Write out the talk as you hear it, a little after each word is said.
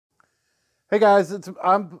Hey guys,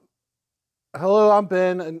 I'm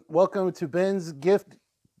Ben, and welcome to Ben's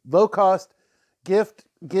low cost gift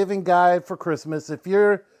giving guide for Christmas. If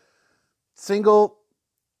you're single,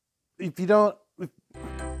 if you don't,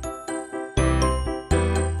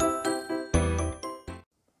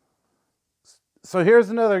 so here's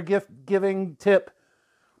another gift giving tip.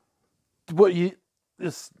 What you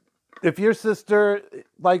is If your sister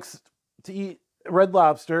likes to eat Red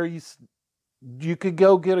Lobster, you could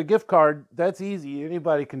go get a gift card. That's easy.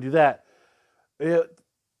 Anybody can do that.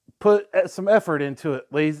 Put some effort into it,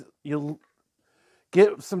 ladies. You'll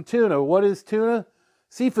get some tuna. What is tuna?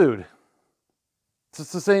 Seafood. It's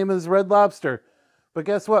just the same as Red Lobster. But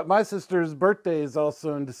guess what? My sister's birthday is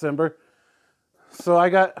also in December. So I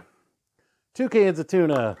got 2 cans of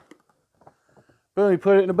tuna. Boom, you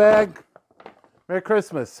put it in a bag. Merry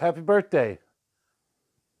Christmas. Happy birthday.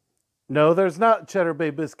 No, there's not Cheddar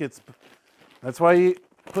Bay biscuits. That's why you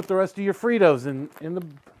put the rest of your Fritos in the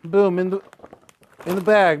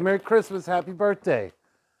bag. Merry Christmas, happy birthday.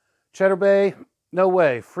 Cheddar Bay, no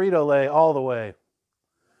way. Frito-Lay all the way.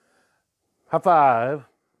 High five.